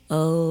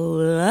Oh,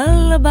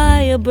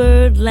 lullaby of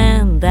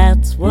birdland,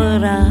 that's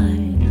what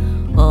I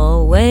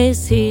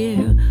always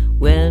hear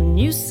when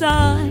you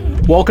sigh.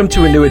 Welcome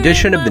to a new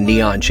edition of the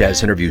Neon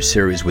Jazz Interview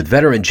Series with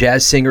veteran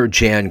jazz singer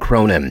Jan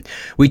Cronin.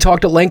 We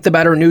talked at length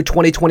about her new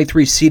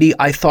 2023 CD,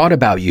 I Thought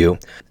About You.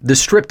 The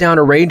stripped-down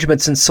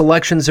arrangements and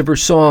selections of her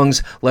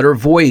songs let her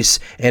voice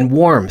and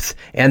warmth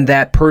and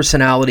that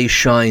personality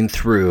shine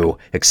through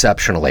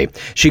exceptionally.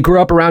 She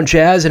grew up around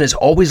jazz and has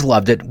always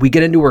loved it. We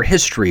get into her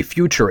history,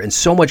 future, and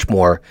so much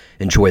more.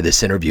 Enjoy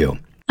this interview.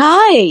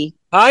 Hi.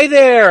 Hi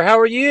there. How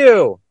are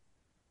you?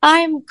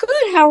 I'm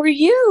good. How are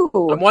you?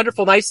 I'm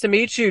wonderful. Nice to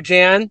meet you,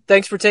 Jan.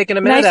 Thanks for taking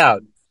a minute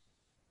out.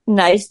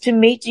 Nice to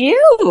meet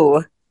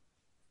you.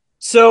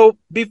 So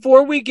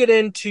before we get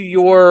into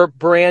your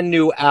brand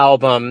new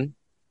album,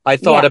 I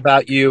Thought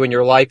About You and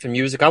Your Life and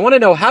Music, I want to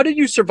know, how did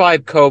you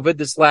survive COVID?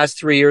 This last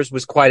 3 years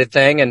was quite a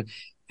thing. And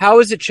how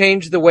has it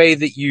changed the way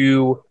that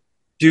you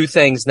do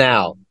things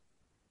now?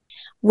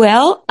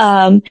 Well,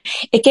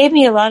 it gave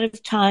me a lot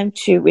of time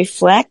to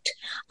reflect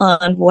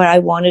on what I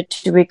wanted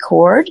to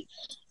record.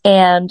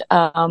 And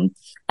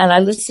I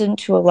listened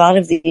to a lot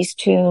of these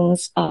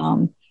tunes,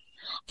 and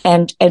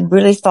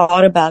really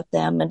thought about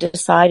them and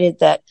decided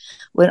that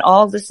when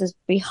all this is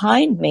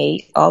behind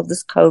me, all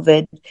this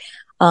COVID,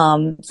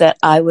 that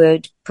I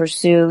would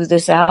pursue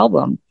this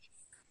album.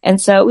 And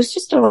so it was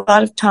just a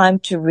lot of time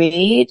to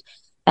read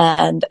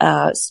and,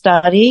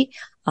 study.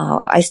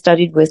 I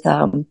studied with,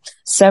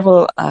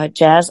 several,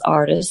 jazz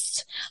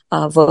artists,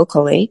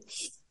 vocally.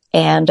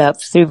 And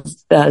through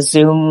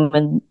Zoom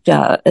and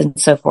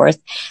so forth,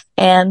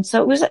 and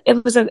so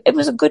it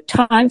was a good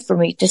time for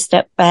me to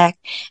step back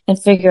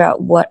and figure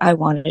out what I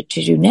wanted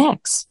to do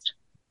next.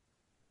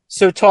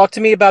 So, talk to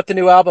me about the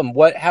new album.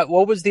 What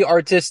was the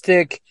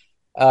artistic,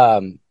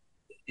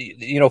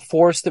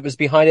 force that was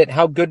behind it?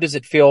 How good does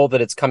it feel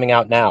that it's coming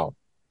out now?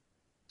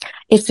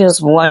 It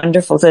feels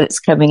wonderful that it's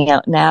coming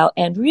out now,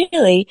 and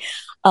really.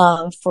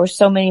 For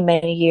so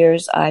many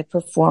years, I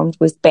performed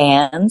with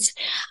bands,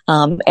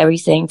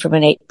 everything from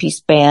an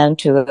 8-piece band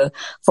to a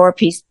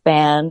 4-piece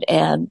band.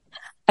 And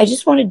I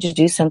just wanted to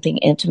do something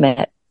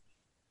intimate.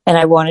 And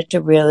I wanted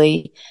to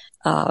really,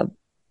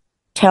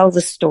 tell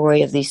the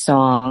story of these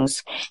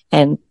songs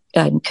and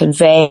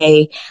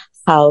convey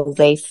how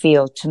they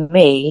feel to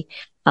me.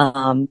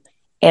 And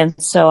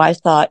so I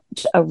thought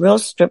a real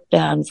stripped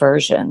down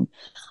version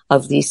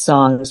of these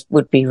songs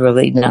would be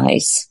really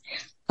nice.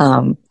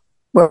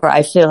 Where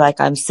I feel like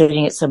I'm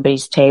sitting at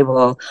somebody's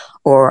table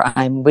or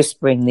I'm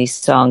whispering these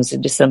songs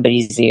into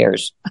somebody's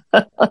ears.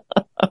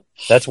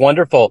 That's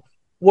wonderful.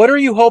 What are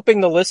you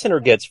hoping the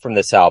listener gets from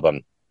this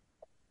album?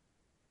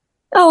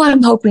 Oh,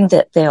 I'm hoping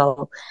that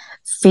they'll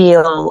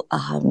feel,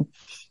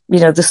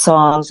 the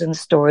songs and the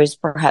stories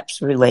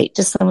perhaps relate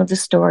to some of the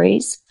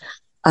stories.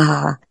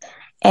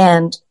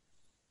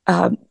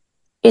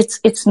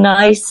 It's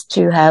nice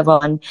to have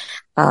on,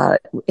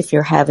 if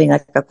you're having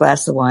like a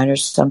glass of wine or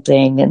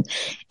something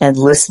and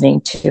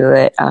listening to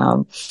it,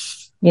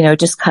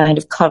 just kind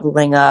of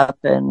cuddling up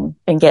and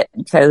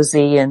getting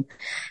cozy. And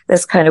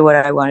that's kind of what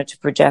I wanted to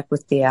project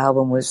with the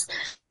album, was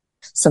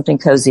something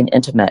cozy and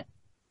intimate.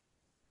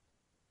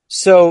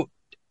 So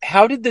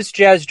how did this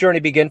jazz journey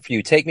begin for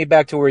you? Take me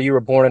back to where you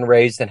were born and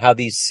raised and how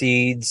these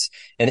seeds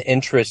and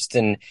interest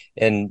in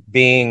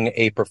being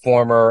a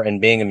performer and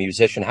being a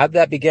musician, how did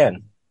that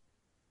begin?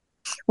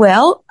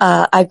 Well,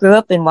 I grew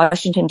up in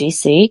Washington,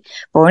 D.C.,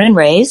 born and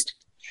raised,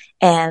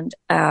 and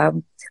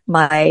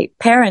my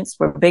parents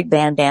were big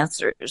band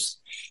dancers,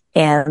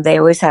 and they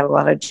always had a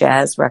lot of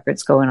jazz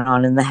records going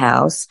on in the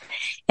house,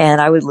 and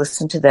I would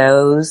listen to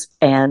those,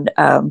 and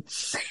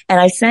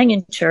I sang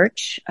in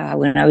church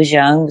when I was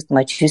young with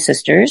my 2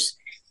 sisters,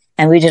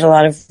 and we did a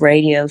lot of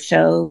radio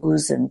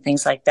shows and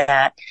things like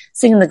that,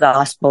 singing the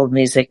gospel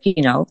music,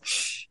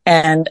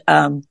 and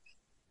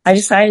I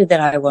decided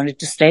that I wanted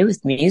to stay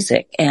with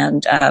music,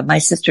 and my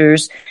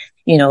sisters,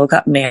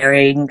 got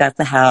married and got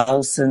the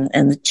house and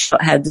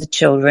had the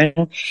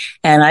children,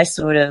 and I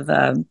sort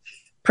of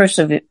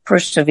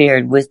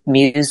persevered with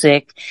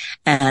music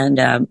and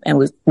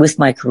with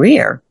my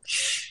career.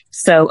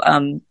 So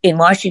in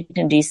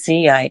Washington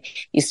D.C., I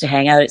used to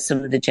hang out at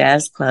some of the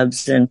jazz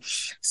clubs, and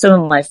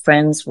some of my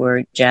friends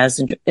were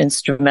jazz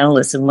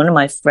instrumentalists, and one of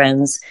my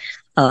friends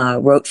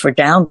wrote for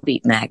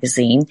Downbeat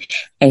magazine,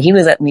 and he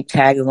would let me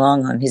tag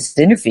along on his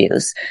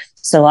interviews.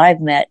 So I've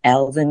met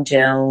Elvin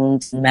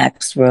Jones,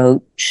 Max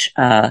Roach,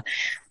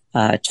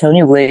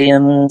 Tony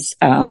Williams,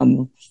 Jack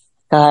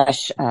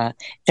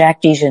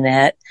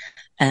DeJohnette,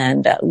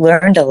 and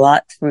learned a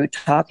lot through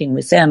talking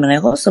with them. And I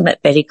also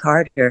met Betty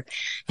Carter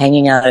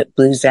hanging out at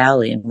Blues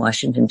Alley in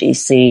Washington,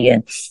 D.C.,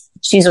 and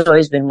she's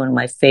always been one of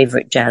my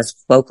favorite jazz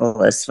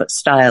vocalists,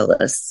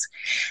 stylists.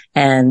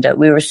 And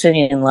we were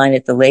sitting in line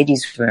at the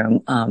ladies'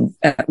 room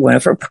at one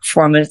of her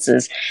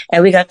performances,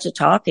 and we got to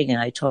talking, and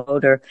I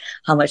told her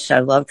how much I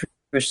loved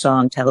her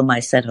song, Tell 'Em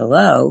I Said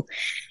Hello.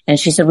 And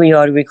she said, well, you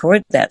ought to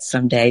record that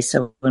someday.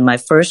 So when my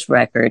first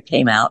record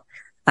came out,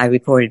 I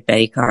recorded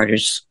Betty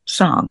Carter's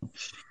song.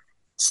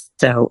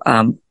 So,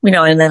 and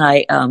then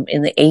I,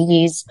 in the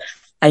 80s,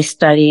 I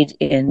studied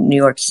in New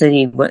York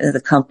City. One of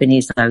the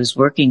companies that I was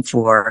working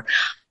for,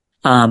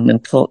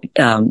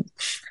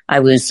 I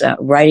was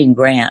writing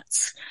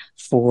grants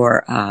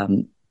for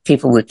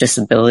people with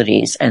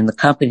disabilities, and the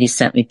company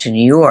sent me to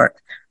New York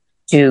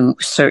to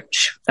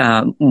search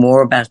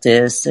more about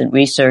this and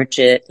research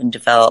it and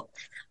develop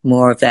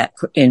more of that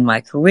in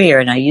my career.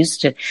 And I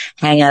used to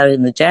hang out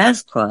in the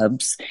jazz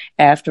clubs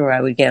after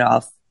I would get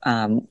off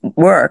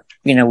work,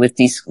 with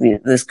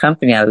this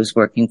company I was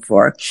working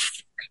for.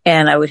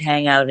 And I would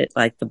hang out at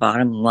like the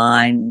Bottom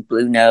Line,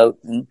 Blue Note,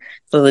 and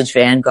Village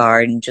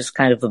Vanguard, and just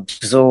kind of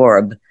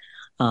absorb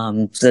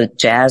the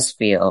jazz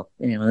feel.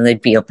 And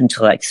they'd be open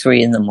till like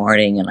 3 a.m,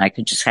 and I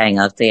could just hang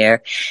out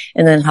there,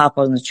 and then hop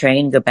on the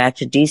train and go back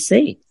to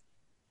DC.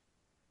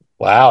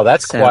 Wow,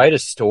 that's quite a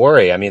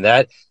story. I mean,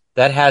 that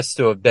has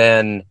to have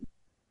been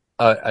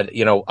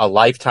a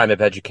lifetime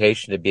of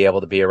education to be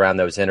able to be around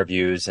those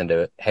interviews and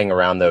to hang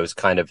around those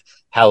kind of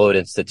hallowed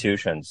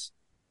institutions.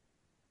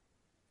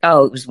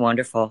 Oh, it was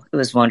wonderful. It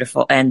was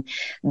wonderful. And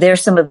they're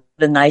some of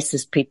the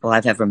nicest people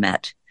I've ever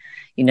met.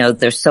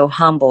 They're so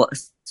humble,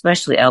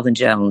 especially Elvin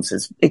Jones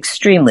is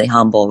extremely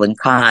humble and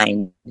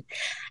kind.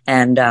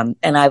 And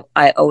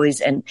I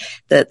always, and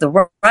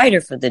the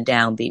writer for the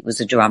Downbeat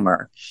was a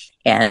drummer.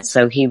 And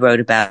so he wrote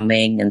about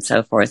Ming and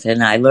so forth.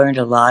 And I learned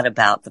a lot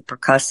about the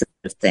percussive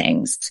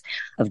things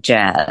of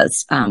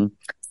jazz,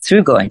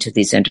 through going to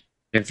these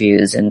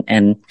interviews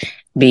and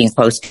being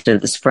close to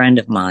this friend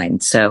of mine.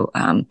 So,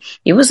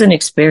 it was an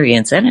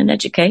experience and an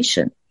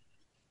education.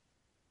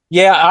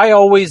 Yeah, I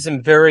always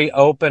am very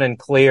open and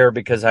clear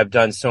because I've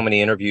done so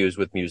many interviews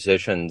with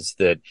musicians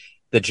that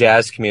the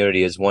jazz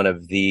community is one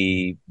of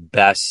the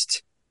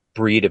best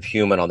breed of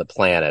human on the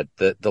planet.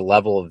 The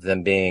level of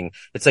them being,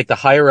 it's like the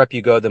higher up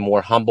you go, the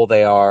more humble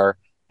they are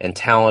and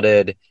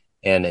talented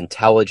and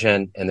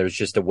intelligent. And there's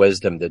just a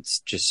wisdom that's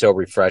just so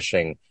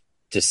refreshing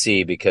to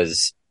see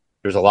because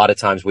there's a lot of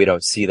times we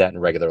don't see that in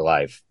regular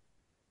life.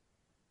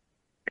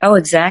 Oh,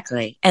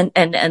 exactly.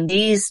 And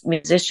these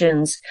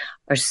musicians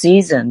are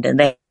seasoned and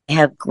they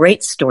have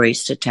great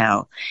stories to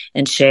tell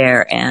and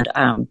share. And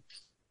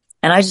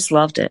I just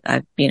loved it.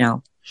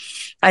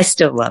 I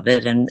still love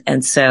it.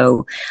 And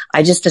so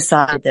I just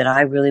decided that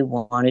I really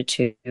wanted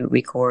to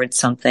record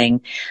something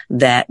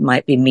that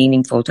might be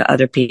meaningful to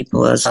other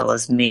people as well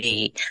as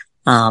me.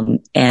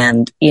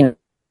 And,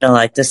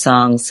 like the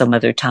song Some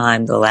Other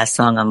Time, the last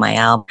song on my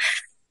album,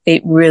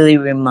 it really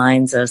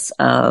reminds us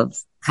of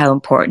how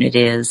important it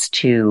is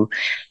to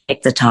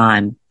take the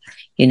time,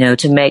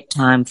 to make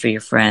time for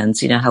your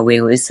friends. How we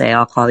always say,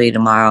 I'll call you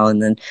tomorrow,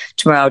 and then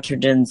tomorrow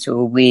turns into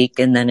a week,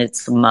 and then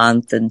it's a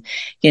month, and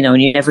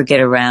and you never get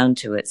around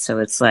to it. So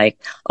it's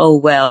like, oh,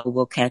 well,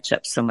 we'll catch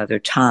up some other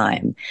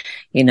time,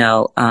 and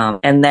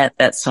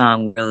that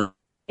song really,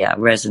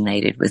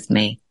 resonated with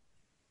me.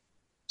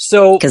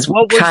 So because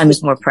time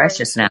is more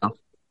precious now.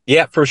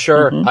 Yeah, for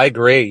sure. Mm-hmm. I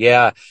agree.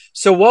 Yeah.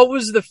 So what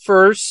was the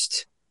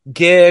first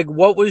gig?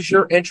 What was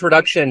your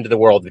introduction to the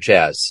world of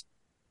jazz?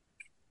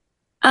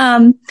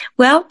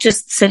 Well,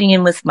 just sitting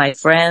in with my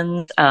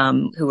friends,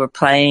 who were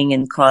playing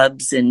in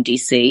clubs in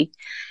DC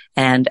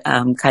and,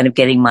 kind of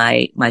getting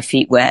my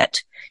feet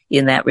wet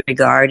in that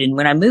regard. And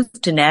when I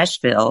moved to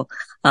Nashville,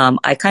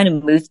 I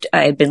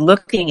had been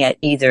looking at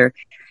either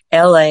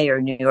LA or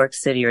New York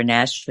City or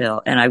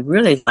Nashville. And I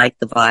really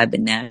liked the vibe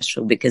in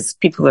Nashville because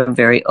people are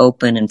very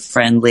open and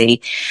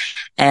friendly.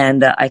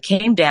 And I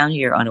came down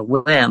here on a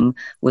whim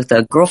with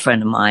a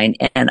girlfriend of mine,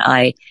 and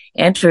I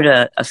entered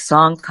a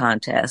song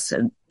contest.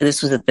 And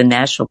this was at the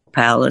National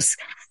Palace.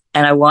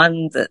 And I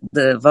won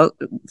the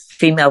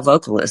female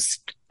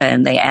vocalist.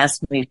 And they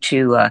asked me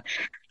to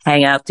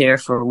hang out there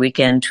for a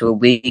weekend to a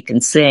week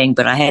and sing,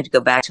 but I had to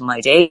go back to my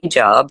day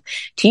job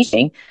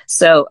teaching.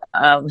 So,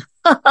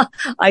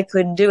 I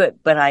couldn't do it,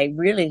 but I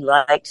really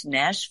liked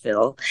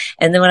Nashville.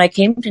 And then when I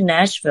came to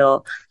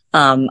Nashville,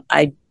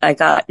 I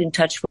got in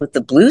touch with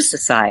the Blues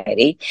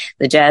Society,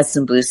 the Jazz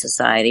and Blues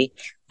Society,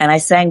 and I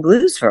sang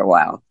blues for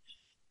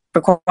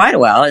quite a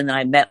while. And then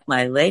I met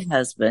my late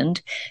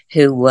husband,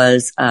 who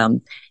was,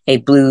 a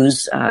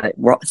blues,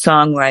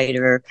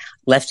 songwriter,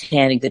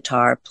 left-handed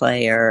guitar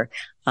player.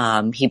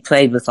 He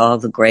played with all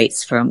the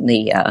greats from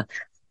the,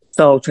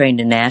 Soul Train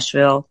to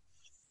Nashville.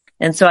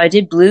 And so I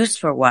did blues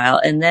for a while.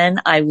 And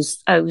then I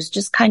was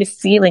just kind of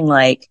feeling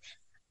like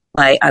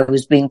I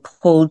was being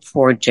pulled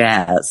for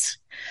jazz.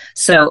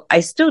 So I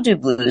still do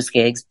blues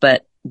gigs,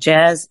 but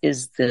jazz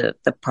is the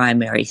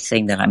primary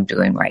thing that I'm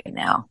doing right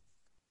now.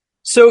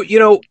 So,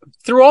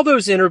 through all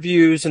those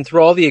interviews and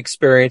through all the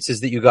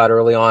experiences that you got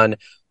early on,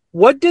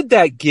 what did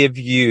that give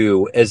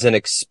you as an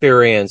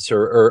experience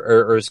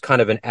or as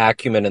kind of an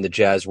acumen in the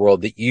jazz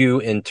world that you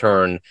in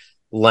turn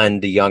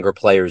lend to younger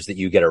players that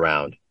you get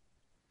around?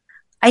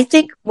 I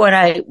think what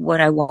I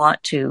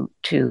want to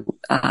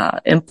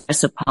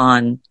impress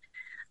upon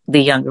the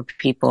younger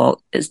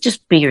people is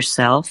just be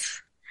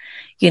yourself.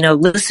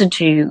 Listen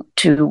to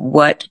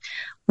what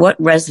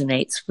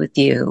resonates with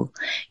you.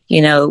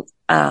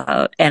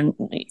 and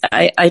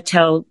I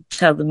tell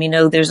them,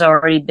 there's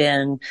already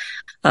been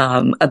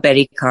a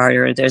Betty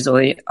Carter, there's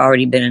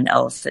already been an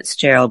Ella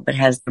Fitzgerald, but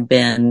has there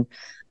been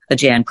a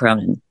Jan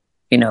Cronin,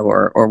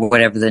 or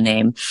whatever the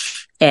name?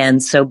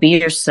 And so be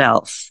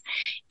yourself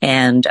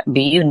and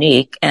be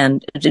unique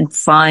and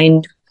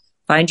find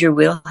your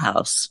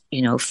wheelhouse,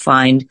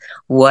 find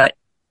what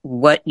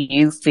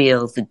you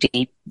feel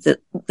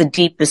the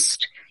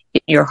deepest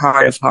in your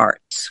heart of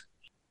hearts.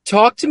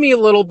 Talk to me a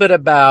little bit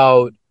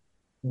about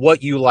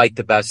what you like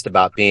the best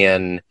about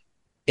being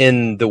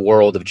in the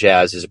world of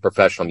jazz as a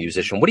professional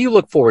musician. What do you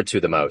look forward to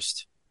the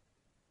most?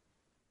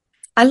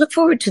 I look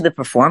forward to the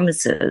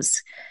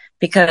performances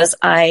because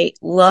I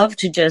love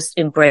to just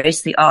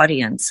embrace the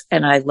audience,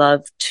 and I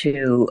love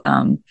to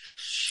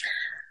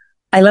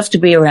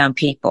be around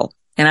people.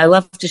 And I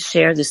love to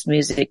share this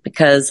music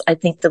because I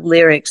think the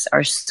lyrics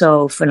are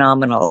so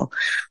phenomenal.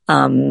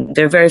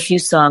 There are very few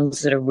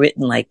songs that are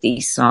written like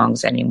these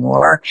songs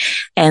anymore,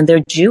 and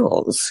they're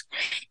jewels.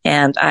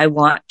 And I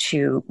want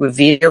to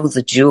reveal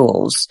the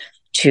jewels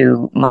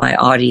to my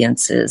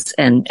audiences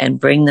and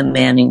bring them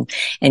in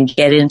and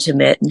get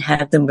intimate and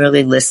have them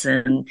really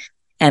listen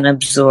and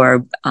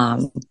absorb,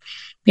 and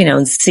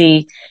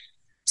see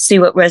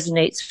what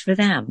resonates for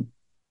them.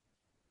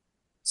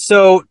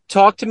 So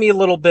talk to me a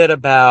little bit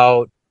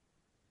about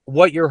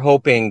what you're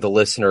hoping the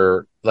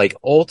listener,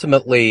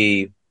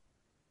 ultimately,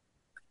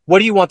 what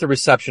do you want the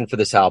reception for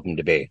this album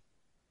to be?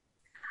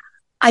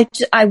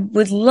 I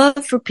would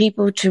love for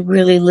people to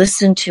really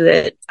listen to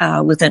it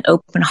with an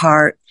open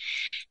heart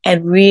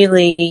and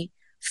really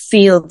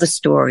feel the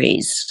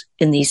stories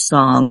in these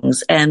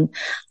songs and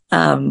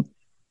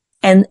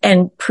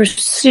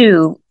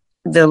pursue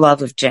the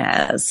love of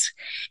jazz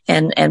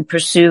and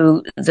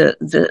pursue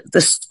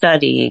the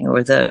studying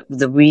or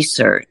the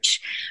research,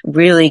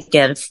 really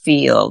get a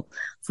feel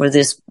for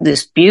this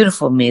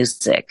beautiful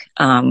music.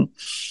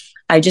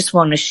 I just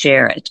want to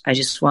share it. I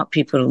just want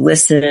people to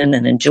listen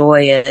and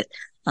enjoy it,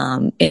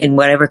 in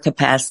whatever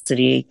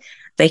capacity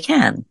they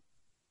can.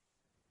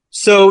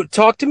 So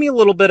talk to me a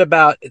little bit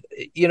about,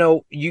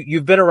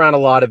 you've been around a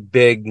lot of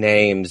big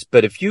names,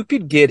 but if you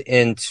could get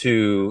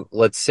into,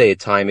 let's say, a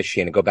time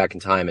machine and go back in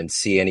time and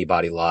see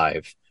anybody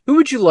live, who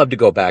would you love to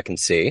go back and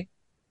see?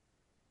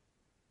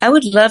 I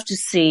would love to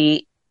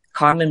see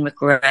Carmen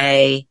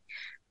McRae,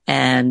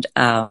 and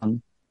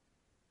I'd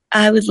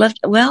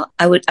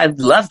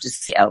love to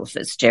see Ella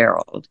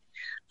Fitzgerald.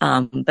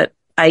 But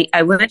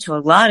I went to a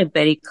lot of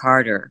Betty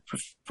Carter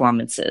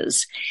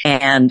performances,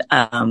 and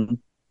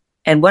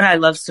what I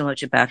loved so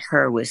much about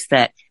her was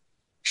that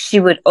she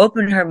would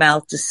open her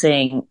mouth to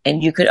sing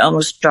and you could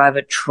almost drive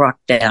a truck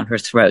down her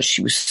throat.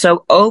 She was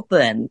so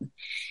open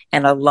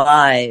and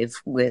alive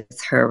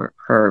with her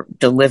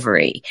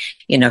delivery,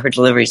 her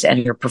deliveries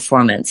and her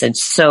performance, and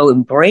so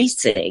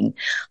embracing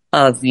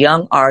of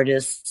young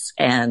artists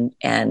and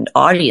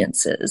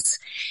audiences.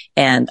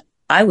 And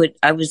I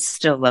would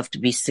still love to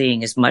be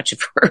seeing as much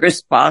of her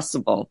as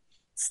possible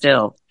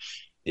still.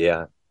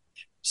 Yeah.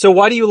 So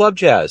why do you love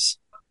jazz?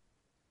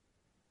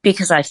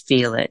 Because I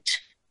feel it.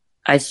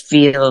 I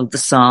feel the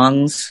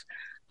songs.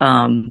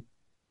 It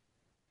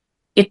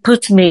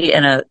puts me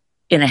in a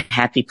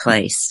happy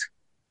place.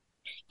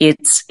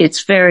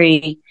 It's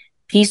very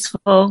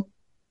peaceful,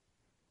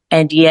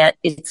 and yet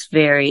it's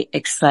very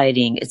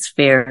exciting. It's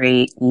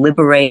very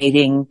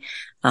liberating,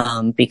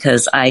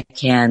 because I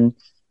can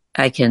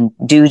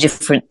do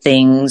different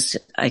things.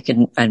 I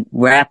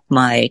wrap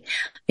my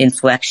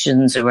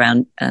inflections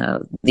around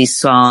these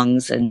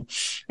songs and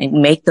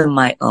make them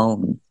my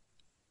own.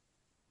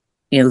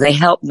 They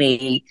help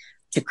me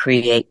to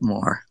create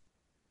more.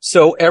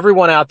 So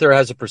everyone out there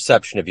has a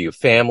perception of you,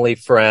 family,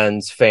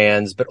 friends,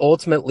 fans, but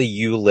ultimately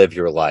you live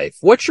your life.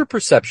 What's your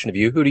perception of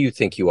you? Who do you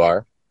think you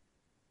are?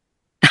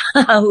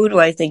 Who do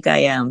I think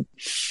I am?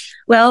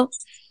 Well,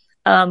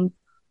 I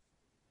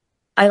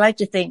like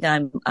to think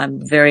I'm a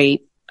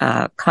very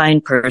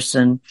kind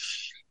person,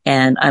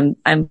 and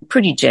I'm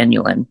pretty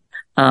genuine.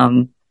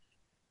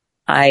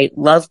 I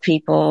love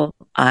people.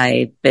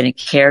 I've been a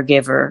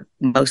caregiver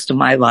most of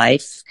my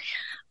life.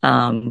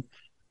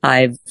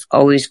 I've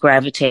always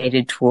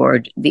gravitated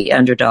toward the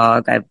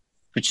underdog,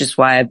 which is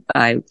why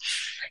I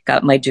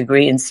got my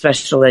degree in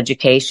special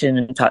education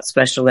and taught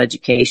special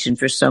education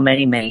for so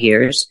many, many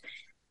years.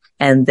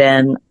 And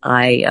then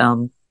I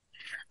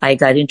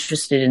got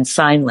interested in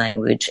sign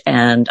language,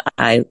 and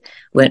I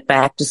went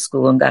back to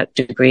school and got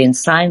a degree in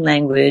sign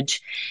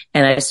language,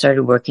 and I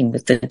started working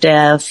with the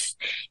deaf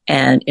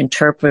and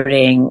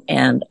interpreting.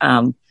 And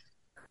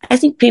I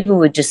think people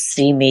would just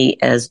see me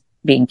as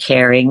being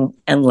caring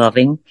and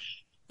loving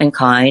and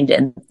kind.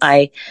 And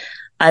I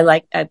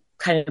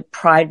kind of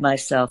pride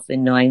myself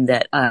in knowing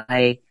that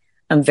I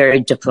am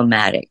very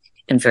diplomatic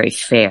and very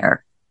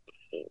fair.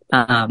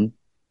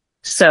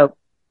 So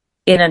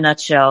in a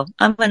nutshell,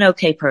 I'm an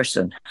okay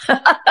person.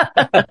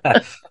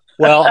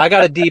 Well, I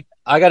got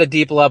a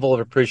deep level of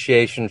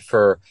appreciation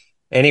for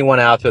anyone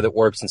out there that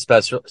works in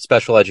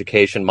special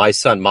education. My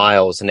son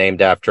Miles,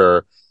 named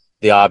after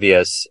the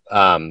obvious,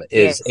 is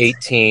Yes.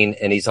 18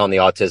 and he's on the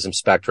autism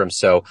spectrum.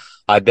 So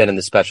I've been in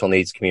the special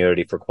needs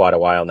community for quite a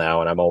while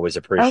now, and I'm always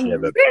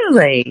appreciative Oh, of,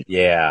 really?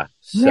 yeah.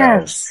 So,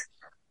 Yes.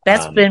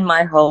 That's um, been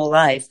my whole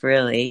life,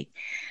 really.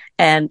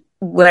 And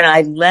when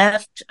I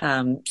left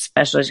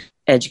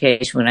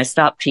education, when I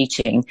stopped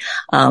teaching,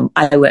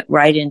 I went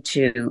right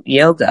into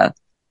yoga.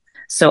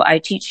 So I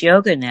teach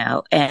yoga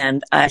now,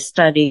 and I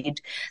studied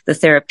the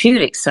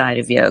therapeutic side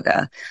of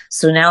yoga.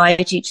 So now I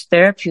teach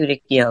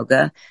therapeutic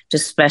yoga to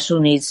special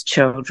needs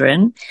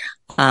children,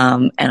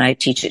 and I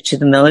teach it to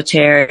the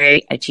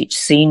military. I teach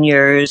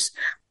seniors,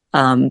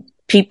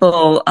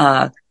 people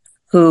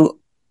who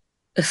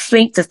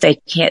think that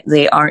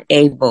they aren't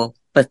able,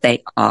 but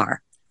they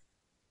are.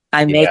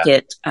 I yeah. make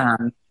it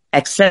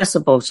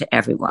accessible to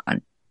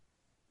everyone.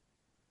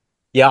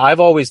 Yeah, I've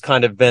always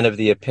kind of been of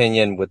the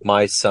opinion with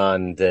my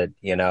son that,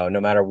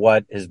 no matter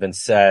what has been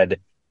said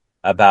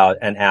about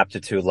an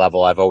aptitude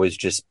level, I've always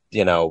just,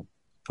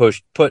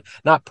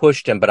 not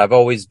pushed him, but I've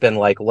always been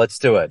like, let's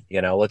do it.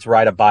 Let's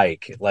ride a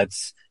bike.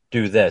 Let's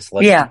do this.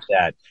 Let's do Yeah,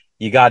 that.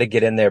 You got to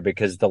get in there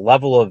because the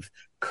level of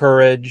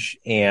courage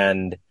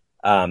and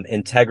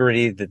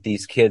integrity that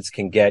these kids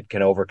can get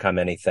can overcome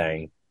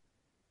anything.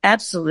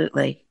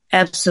 absolutely.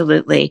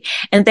 Absolutely.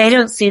 And they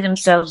don't see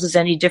themselves as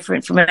any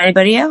different from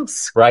anybody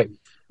else, Right.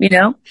 you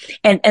know?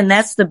 And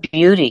that's the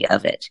beauty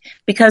of it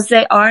because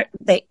they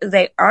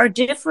are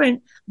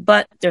different,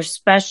 but they're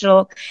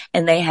special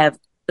and they have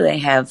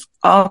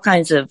all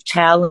kinds of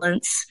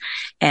talents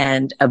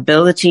and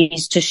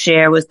abilities to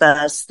share with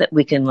us that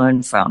we can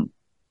learn from.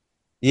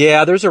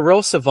 Yeah, there's a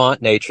real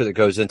savant nature that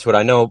goes into it.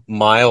 I know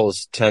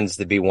Miles tends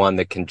to be one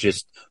that can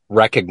just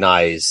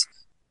recognize,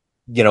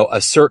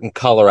 a certain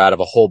color out of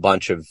a whole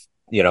bunch of,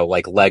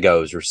 like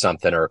Legos or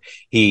something, or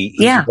he's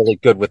Yeah. really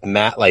good with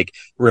like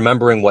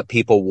remembering what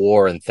people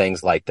wore and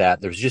things like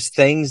that. There's just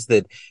things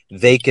that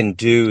they can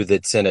do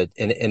that's in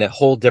a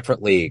whole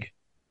different league.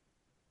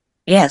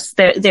 Yes.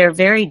 They're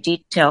very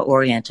detail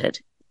oriented.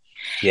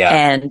 Yeah.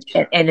 And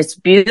it's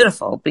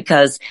beautiful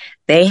because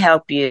they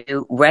help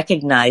you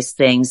recognize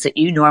things that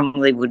you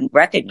normally wouldn't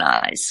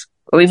recognize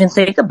or even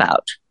think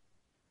about,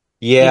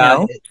 you Yeah.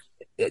 know?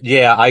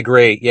 Yeah, I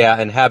agree. Yeah.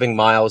 And having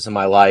Miles in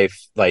my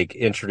life, like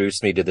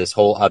introduced me to this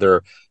whole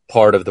other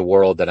part of the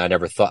world that I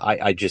never thought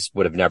I just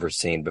would have never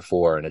seen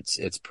before. And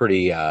it's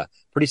pretty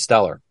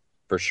stellar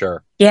for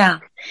sure. Yeah.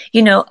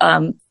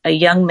 A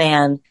young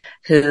man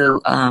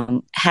who,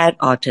 had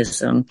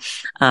autism,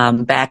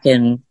 back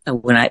in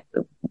when I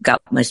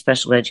got my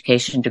special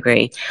education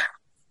degree,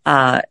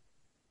 uh,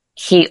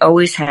 he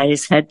always had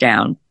his head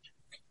down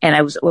and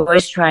I was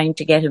always trying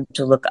to get him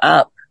to look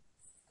up.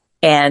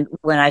 And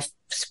when I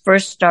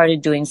first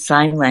started doing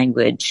sign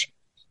language,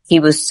 he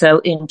was so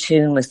in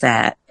tune with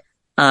that.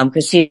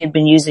 Cause he had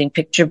been using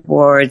picture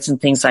boards and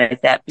things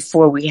like that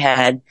before we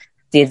had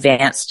the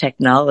advanced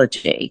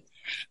technology.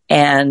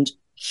 And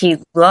he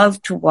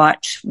loved to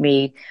watch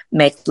me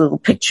make little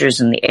pictures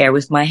in the air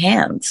with my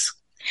hands.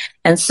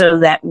 And so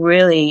that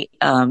really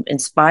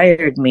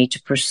inspired me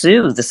to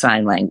pursue the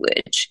sign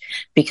language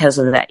because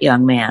of that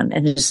young man.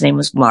 And his name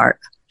was Mark.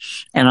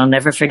 And I'll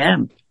never forget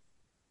him.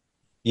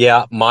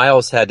 Yeah,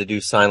 Miles had to do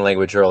sign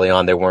language early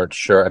on. They weren't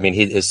sure. I mean,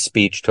 his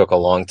speech took a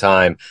long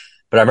time,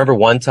 but I remember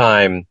one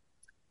time,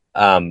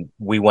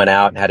 we went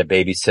out and had a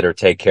babysitter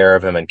take care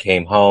of him and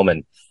came home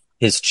and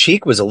his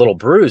cheek was a little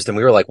bruised and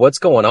we were like, what's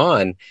going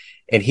on?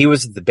 And he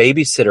was the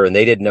babysitter and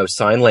they didn't know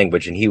sign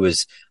language and he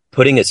was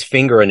putting his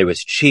finger into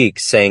his cheek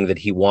saying that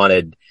he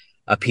wanted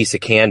a piece of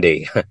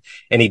candy.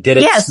 And he did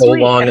it Yeah, so sweet.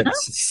 long and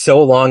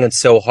so long and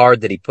so hard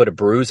that he put a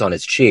bruise on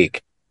his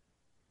cheek.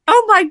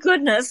 Oh my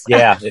goodness.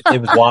 Yeah, it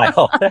was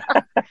wild. But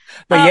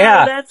Oh,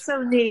 yeah, that's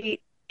so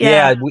neat.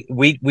 yeah, Yeah.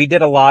 we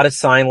did a lot of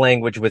sign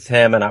language with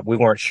him, and we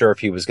weren't sure if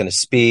he was going to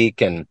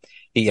speak, and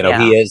he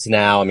Yeah. is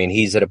now. I mean,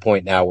 he's at a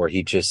point now where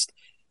he just,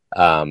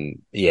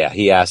 yeah,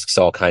 he asks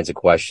all kinds of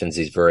questions.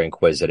 He's very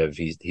inquisitive.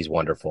 He's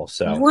wonderful.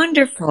 So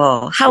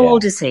Wonderful. How yeah,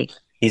 old is he?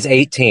 he's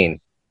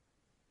 18.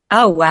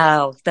 Oh,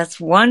 wow. That's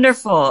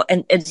wonderful.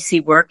 And is he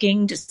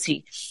working? Does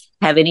he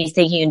have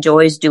anything he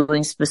enjoys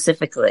doing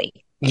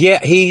specifically?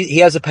 Yeah, he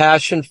has a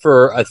passion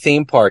for a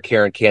theme park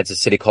here in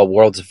Kansas City called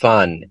Worlds of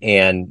Fun,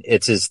 and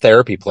it's his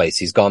therapy place.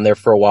 He's gone there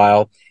for a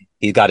while.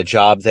 He's got a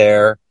job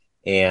there,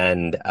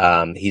 and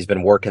he's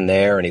been working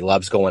there, and he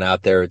loves going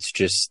out there. It's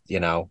just,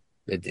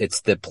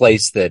 it's the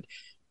place that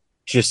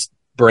just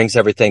brings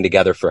everything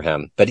together for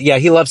him. But yeah,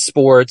 he loves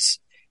sports.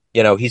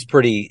 He's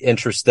pretty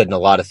interested in a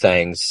lot of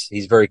things.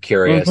 He's very Hmm.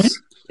 curious.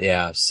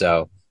 Yeah,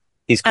 so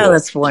he's Oh, cool.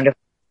 that's wonderful.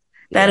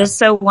 That Yeah. is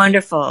so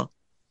wonderful.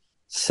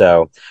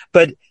 So,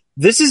 but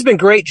this has been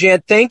great,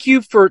 Jan. Thank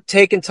you for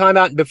taking time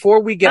out. And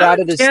before we get Oh, out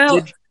of this,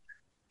 Joe.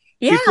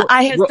 Yeah, before,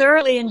 I have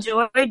thoroughly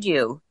enjoyed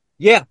you.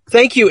 yeah,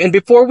 thank you. And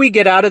before we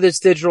get out of this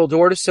digital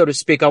door, so to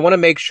speak, I want to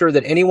make sure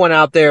that anyone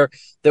out there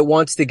that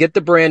wants to get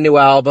the brand new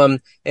album,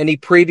 any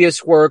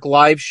previous work,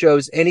 live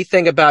shows,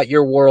 anything about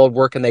your world,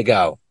 where can they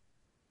go?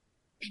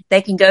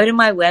 They can go to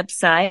my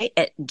website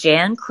at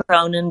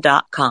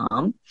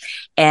jancronin.com,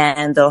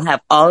 and they'll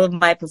have all of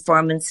my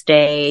performance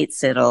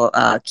dates. It'll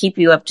keep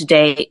you up to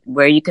date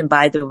where you can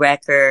buy the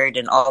record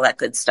and all that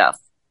good stuff.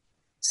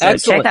 So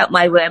Excellent. check out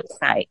my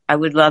website. I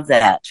would love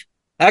that.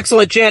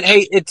 Excellent, Jan.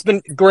 Hey, it's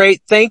been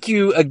great. Thank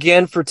you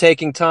again for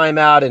taking time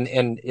out.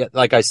 And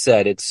like I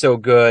said, it's so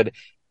good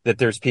that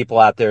there's people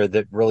out there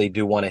that really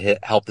do want to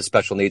help the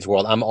special needs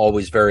world. I'm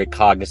always very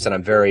cognizant.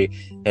 I'm very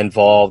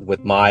involved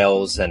with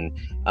Miles and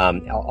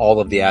all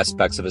of the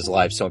aspects of his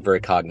life. So I'm very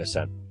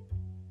cognizant.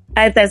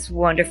 That's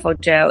wonderful,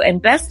 Joe.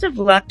 And best of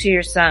luck to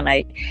your son.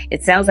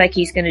 It sounds like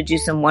he's going to do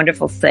some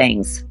wonderful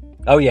things.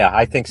 Oh, yeah,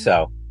 I think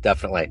so.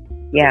 Definitely.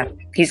 Yeah,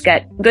 he's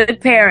got good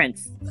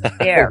parents.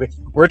 There.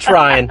 We're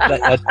trying.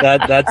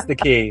 That's the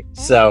key.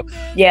 So,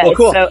 yeah, well,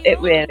 cool. It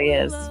really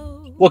is.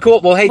 Well,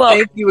 cool. Well, hey,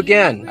 thank you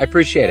again. I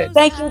appreciate it.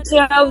 Thank you,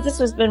 Joe. This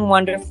has been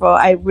wonderful.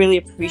 I really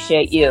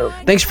appreciate you.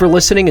 Thanks for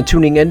listening and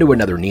tuning in to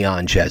another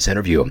Neon Jazz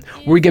interview,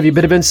 where we give you a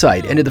bit of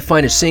insight into the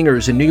finest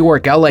singers in New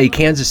York, LA,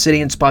 Kansas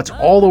City, and spots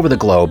all over the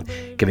globe,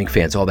 giving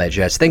fans all that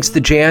jazz. Thanks to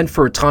Jan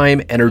for her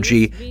time,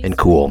 energy, and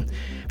cool.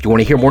 If you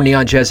want to hear more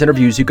Neon Jazz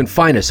interviews, you can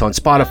find us on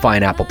Spotify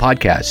and Apple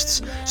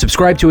Podcasts.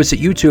 Subscribe to us at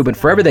YouTube, and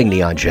for everything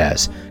Neon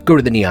Jazz, go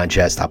to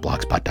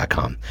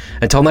theneonjazz.blogspot.com.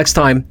 Until next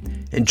time,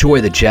 enjoy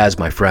the jazz,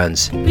 my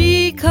friends.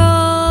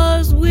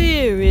 Because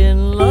we're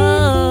in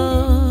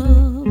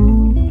love.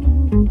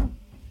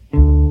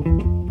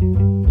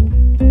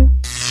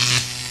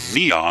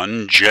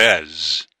 Neon Jazz.